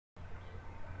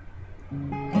She'd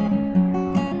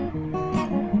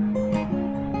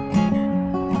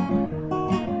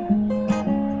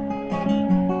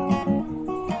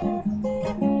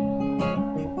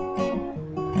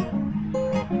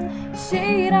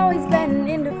always been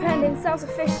independent,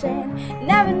 self-sufficient,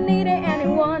 never needed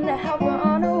anyone to help her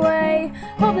on her way.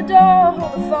 Hold the door,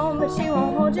 hold the phone, but she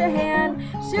won't hold your hand.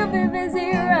 She'll be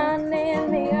busy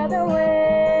running the other way.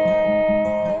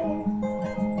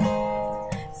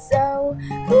 So,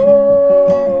 who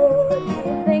do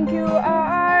you think you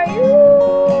are?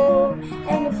 You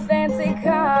and your fancy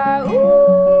car.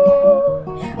 Ooh,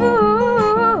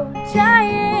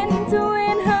 trying to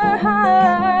win her heart.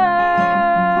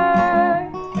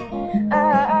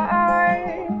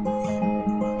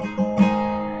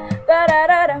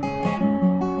 Ba-da-da-dum,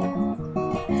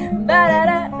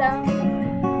 ba-da-da-dum,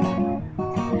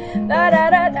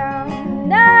 ba-da-da-dum,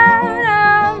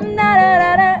 da-dum,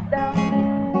 da-da-da-da-dum.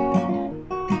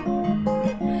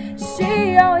 She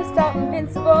always felt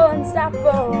invincible,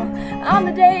 unstoppable. On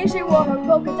the day she wore her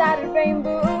polka-dotted rain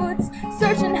boots,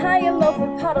 searching high and low for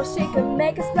puddles she could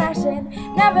make a splash in,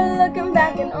 never looking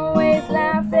back and always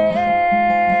laughing.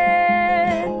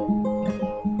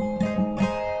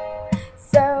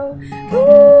 So, who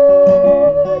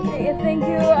do you think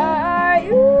you are?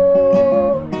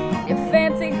 You, your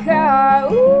fancy car.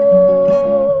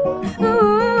 Ooh,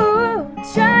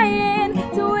 trying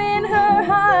to win her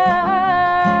heart.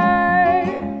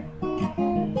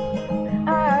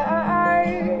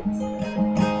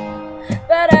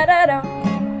 Ba-da-da-dum,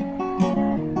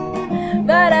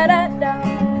 ba-da-da-dum,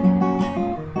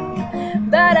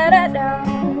 ba-da-da-dum,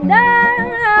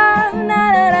 da-dum,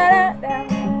 da-da-da-da-dum.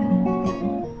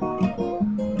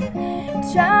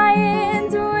 Trying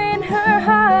to win her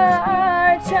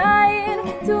heart, trying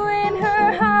to win her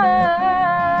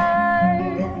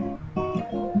heart.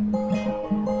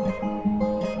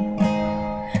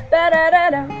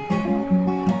 Ba-da-da-dum,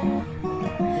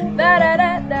 ba-da-da.